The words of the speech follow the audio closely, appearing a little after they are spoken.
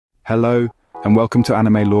Hello, and welcome to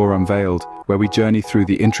Anime Lore Unveiled, where we journey through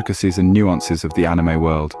the intricacies and nuances of the anime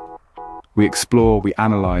world. We explore, we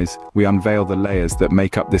analyze, we unveil the layers that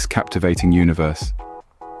make up this captivating universe.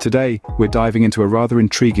 Today, we're diving into a rather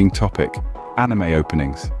intriguing topic, anime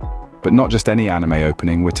openings. But not just any anime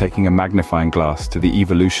opening, we're taking a magnifying glass to the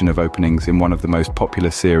evolution of openings in one of the most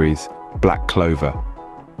popular series, Black Clover.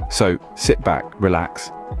 So, sit back,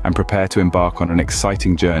 relax, and prepare to embark on an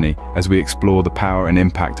exciting journey as we explore the power and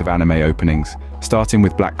impact of anime openings, starting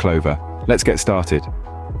with Black Clover. Let's get started.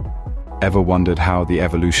 Ever wondered how the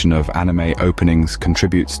evolution of anime openings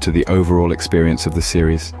contributes to the overall experience of the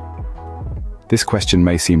series? This question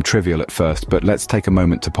may seem trivial at first, but let's take a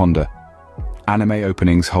moment to ponder. Anime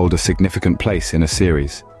openings hold a significant place in a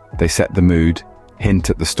series. They set the mood, hint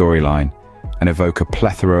at the storyline, and evoke a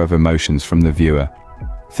plethora of emotions from the viewer.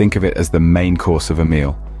 Think of it as the main course of a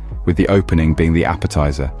meal, with the opening being the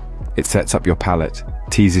appetizer. It sets up your palate,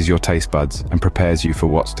 teases your taste buds, and prepares you for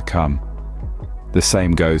what's to come. The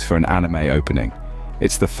same goes for an anime opening.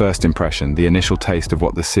 It's the first impression, the initial taste of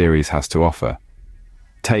what the series has to offer.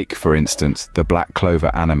 Take, for instance, the Black Clover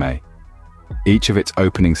anime. Each of its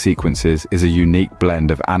opening sequences is a unique blend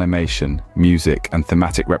of animation, music, and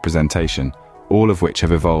thematic representation, all of which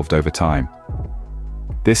have evolved over time.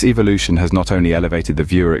 This evolution has not only elevated the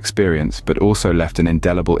viewer experience, but also left an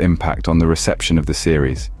indelible impact on the reception of the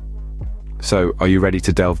series. So, are you ready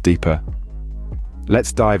to delve deeper?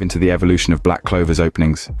 Let's dive into the evolution of Black Clover's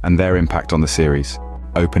openings and their impact on the series.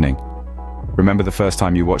 Opening. Remember the first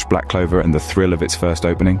time you watched Black Clover and the thrill of its first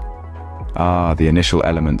opening? The initial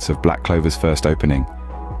elements of Black Clover's first opening.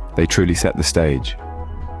 They truly set the stage.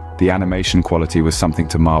 The animation quality was something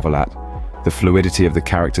to marvel at. The fluidity of the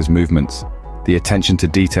characters' movements, the attention to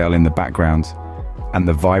detail in the backgrounds, and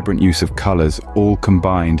the vibrant use of colors all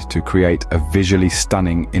combined to create a visually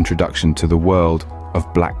stunning introduction to the world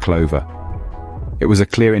of Black Clover. It was a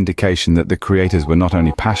clear indication that the creators were not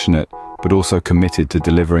only passionate, but also committed to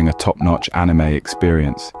delivering a top-notch anime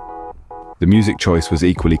experience. The music choice was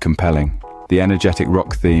equally compelling. The energetic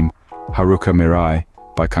rock theme, Haruka Mirai,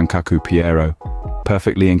 by Kankaku Piero,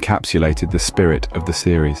 perfectly encapsulated the spirit of the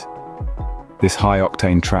series. This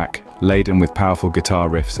high-octane track, laden with powerful guitar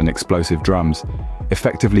riffs and explosive drums,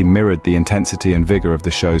 effectively mirrored the intensity and vigor of the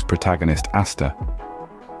show's protagonist, Asta.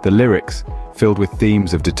 The lyrics, filled with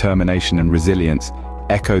themes of determination and resilience,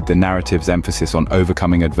 echoed the narrative's emphasis on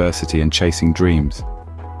overcoming adversity and chasing dreams.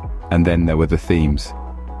 And then there were the themes.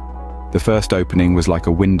 The first opening was like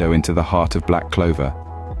a window into the heart of Black Clover.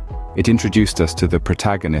 It introduced us to the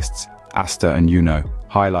protagonists, Asta and Yuno,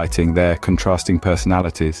 highlighting their contrasting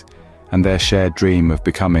personalities and their shared dream of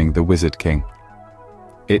becoming the Wizard King.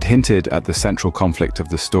 It hinted at the central conflict of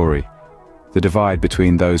the story, the divide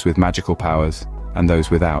between those with magical powers and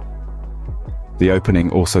those without. The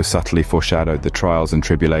opening also subtly foreshadowed the trials and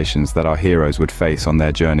tribulations that our heroes would face on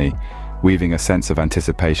their journey, weaving a sense of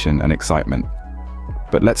anticipation and excitement.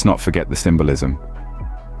 But let's not forget the symbolism.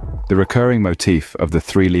 The recurring motif of the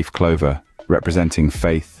three-leaf clover, representing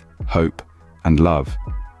faith, hope, and love,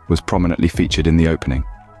 was prominently featured in the opening.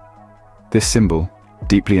 This symbol,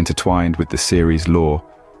 deeply intertwined with the series' lore,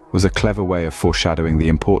 was a clever way of foreshadowing the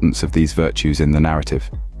importance of these virtues in the narrative.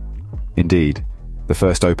 Indeed, the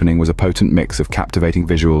first opening was a potent mix of captivating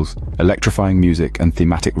visuals, electrifying music, and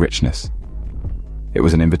thematic richness. It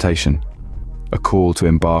was an invitation, a call to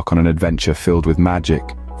embark on an adventure filled with magic,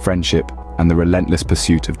 friendship, and the relentless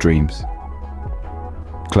pursuit of dreams.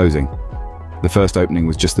 Closing. The first opening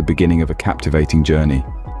was just the beginning of a captivating journey.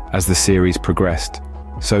 As the series progressed,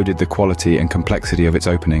 so did the quality and complexity of its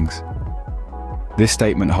openings. This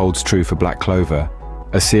statement holds true for Black Clover,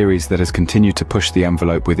 a series that has continued to push the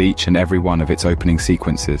envelope with each and every one of its opening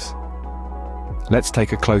sequences. Let's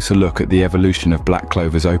take a closer look at the evolution of Black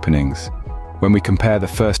Clover's openings. When we compare the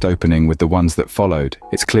first opening with the ones that followed,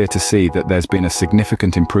 it's clear to see that there's been a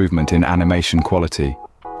significant improvement in animation quality.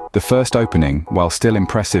 The first opening, while still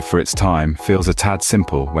impressive for its time, feels a tad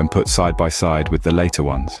simple when put side by side with the later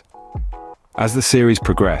ones. As the series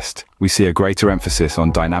progressed, we see a greater emphasis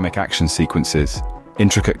on dynamic action sequences,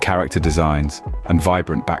 intricate character designs, and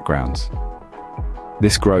vibrant backgrounds.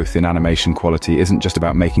 This growth in animation quality isn't just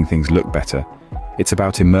about making things look better, it's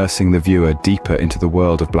about immersing the viewer deeper into the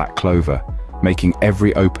world of Black Clover, making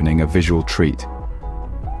every opening a visual treat.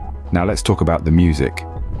 Now let's talk about the music.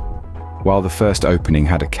 While the first opening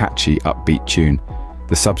had a catchy, upbeat tune,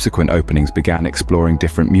 the subsequent openings began exploring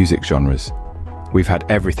different music genres. We've had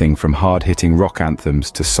everything from hard-hitting rock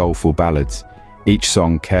anthems to soulful ballads, each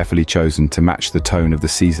song carefully chosen to match the tone of the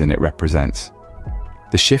season it represents.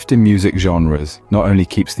 The shift in music genres not only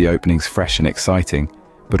keeps the openings fresh and exciting,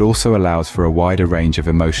 but also allows for a wider range of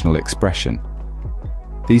emotional expression.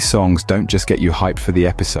 These songs don't just get you hyped for the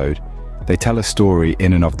episode, they tell a story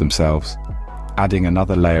in and of themselves, adding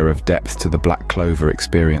another layer of depth to the Black Clover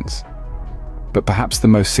experience. But perhaps the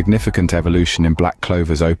most significant evolution in Black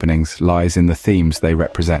Clover's openings lies in the themes they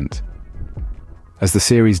represent. As the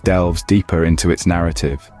series delves deeper into its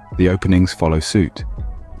narrative, the openings follow suit.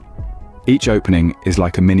 Each opening is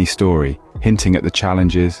like a mini-story, hinting at the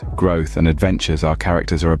challenges, growth, and adventures our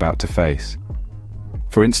characters are about to face.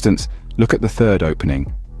 For instance, look at the third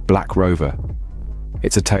opening, Black Rover.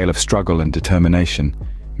 It's a tale of struggle and determination,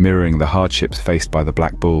 mirroring the hardships faced by the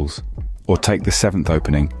Black Bulls. Or take the seventh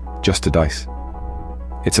opening, Just a Dice.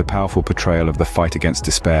 It's a powerful portrayal of the fight against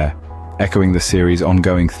despair, echoing the series'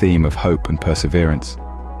 ongoing theme of hope and perseverance.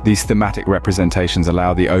 These thematic representations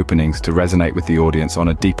allow the openings to resonate with the audience on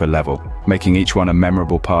a deeper level, making each one a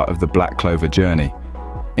memorable part of the Black Clover journey.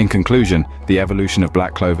 In conclusion, the evolution of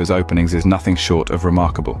Black Clover's openings is nothing short of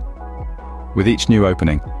remarkable. With each new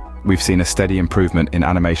opening, we've seen a steady improvement in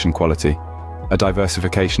animation quality, a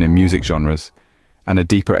diversification in music genres, and a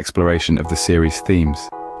deeper exploration of the series' themes.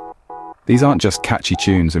 These aren't just catchy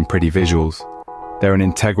tunes and pretty visuals, they're an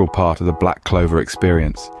integral part of the Black Clover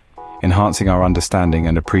experience, enhancing our understanding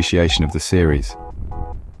and appreciation of the series.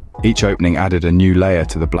 Each opening added a new layer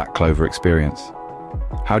to the Black Clover experience.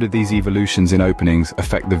 How did these evolutions in openings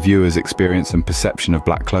affect the viewer's experience and perception of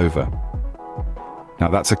Black Clover? Now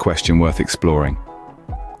that's a question worth exploring.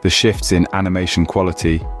 The shifts in animation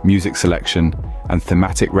quality, music selection, and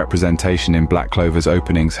thematic representation in Black Clover's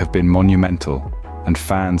openings have been monumental, and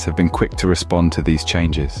fans have been quick to respond to these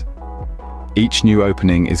changes. Each new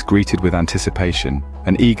opening is greeted with anticipation,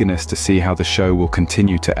 an eagerness to see how the show will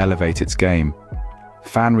continue to elevate its game.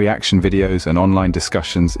 Fan reaction videos and online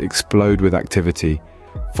discussions explode with activity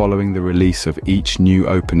following the release of each new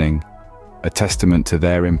opening, a testament to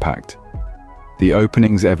their impact. The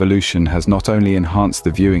opening's evolution has not only enhanced the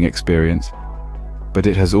viewing experience, but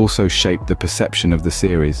it has also shaped the perception of the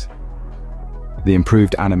series. The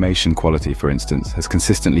improved animation quality, for instance, has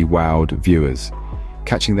consistently wowed viewers,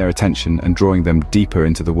 catching their attention and drawing them deeper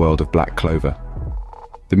into the world of Black Clover.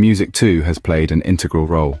 The music too has played an integral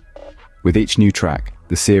role. With each new track,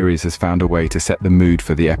 the series has found a way to set the mood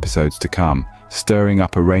for the episodes to come, stirring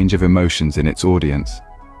up a range of emotions in its audience.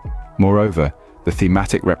 Moreover, the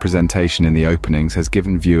thematic representation in the openings has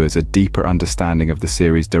given viewers a deeper understanding of the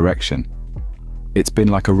series' direction. It's been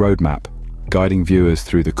like a roadmap, guiding viewers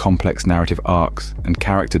through the complex narrative arcs and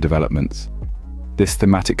character developments. This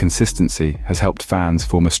thematic consistency has helped fans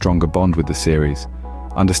form a stronger bond with the series,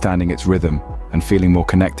 understanding its rhythm and feeling more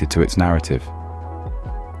connected to its narrative.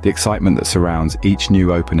 The excitement that surrounds each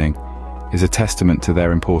new opening is a testament to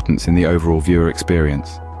their importance in the overall viewer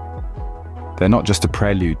experience. They're not just a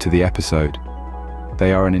prelude to the episode,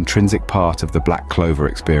 they are an intrinsic part of the Black Clover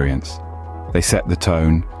experience. They set the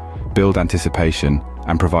tone, build anticipation,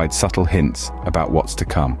 and provide subtle hints about what's to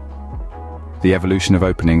come. The evolution of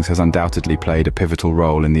openings has undoubtedly played a pivotal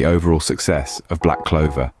role in the overall success of Black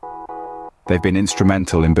Clover. They've been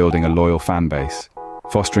instrumental in building a loyal fan base,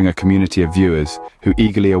 fostering a community of viewers who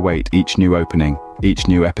eagerly await each new opening, each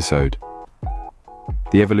new episode.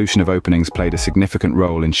 The evolution of openings played a significant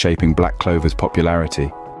role in shaping Black Clover's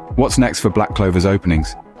popularity. What's next for Black Clover's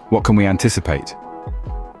openings? What can we anticipate?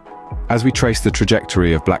 As we trace the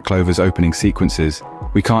trajectory of Black Clover's opening sequences,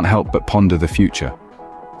 we can't help but ponder the future.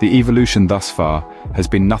 The evolution thus far has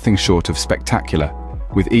been nothing short of spectacular,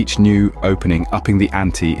 with each new opening upping the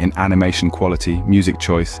ante in animation quality, music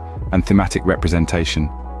choice, and thematic representation.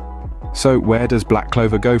 So where does Black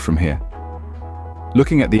Clover go from here?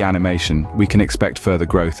 Looking at the animation, we can expect further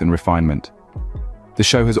growth and refinement. The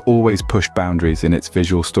show has always pushed boundaries in its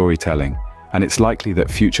visual storytelling, and it's likely that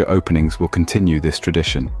future openings will continue this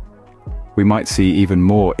tradition. We might see even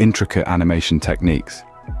more intricate animation techniques,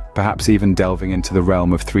 perhaps even delving into the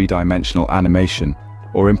realm of three-dimensional animation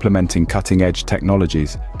or implementing cutting-edge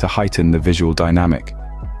technologies to heighten the visual dynamic.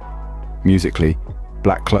 Musically,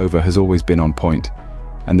 Black Clover has always been on point,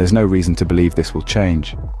 and there's no reason to believe this will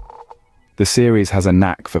change. The series has a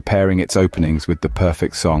knack for pairing its openings with the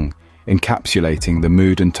perfect song, encapsulating the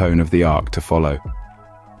mood and tone of the arc to follow.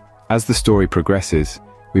 As the story progresses,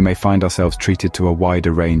 we may find ourselves treated to a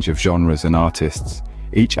wider range of genres and artists,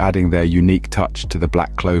 each adding their unique touch to the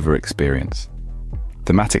Black Clover experience.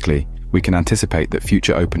 Thematically, we can anticipate that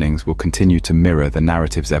future openings will continue to mirror the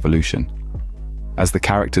narrative's evolution. As the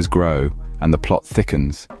characters grow and the plot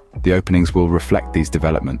thickens, the openings will reflect these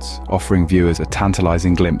developments, offering viewers a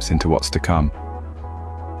tantalizing glimpse into what's to come.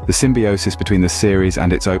 The symbiosis between the series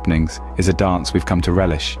and its openings is a dance we've come to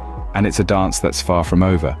relish, and it's a dance that's far from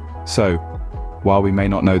over. So, while we may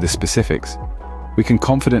not know the specifics, we can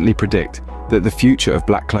confidently predict that the future of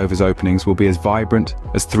Black Clover's openings will be as vibrant,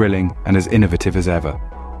 as thrilling, and as innovative as ever.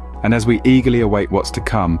 And as we eagerly await what's to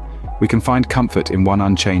come, we can find comfort in one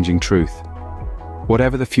unchanging truth.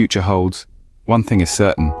 Whatever the future holds, one thing is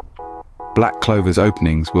certain: Black Clover's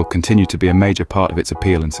openings will continue to be a major part of its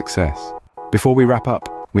appeal and success. Before we wrap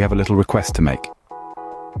up, we have a little request to make.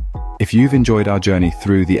 If you've enjoyed our journey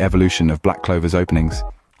through the evolution of Black Clover's openings,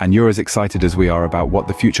 and you're as excited as we are about what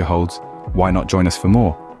the future holds, why not join us for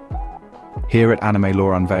more? Here at Anime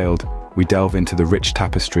Lore Unveiled, we delve into the rich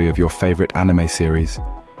tapestry of your favorite anime series,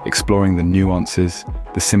 exploring the nuances,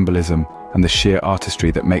 the symbolism, and the sheer artistry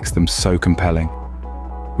that makes them so compelling.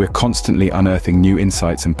 We're constantly unearthing new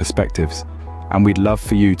insights and perspectives, and we'd love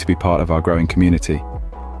for you to be part of our growing community.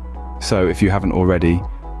 So if you haven't already,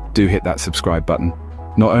 do hit that subscribe button.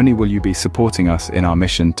 Not only will you be supporting us in our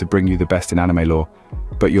mission to bring you the best in anime lore,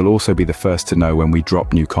 but you'll also be the first to know when we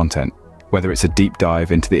drop new content. Whether it's a deep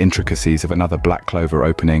dive into the intricacies of another Black Clover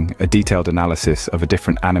opening, a detailed analysis of a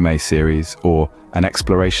different anime series, or an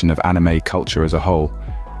exploration of anime culture as a whole,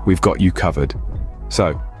 we've got you covered.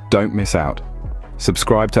 So, don't miss out.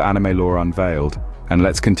 Subscribe to Anime Lore Unveiled, and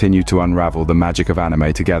let's continue to unravel the magic of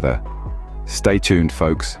anime together. Stay tuned,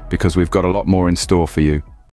 folks, because we've got a lot more in store for you.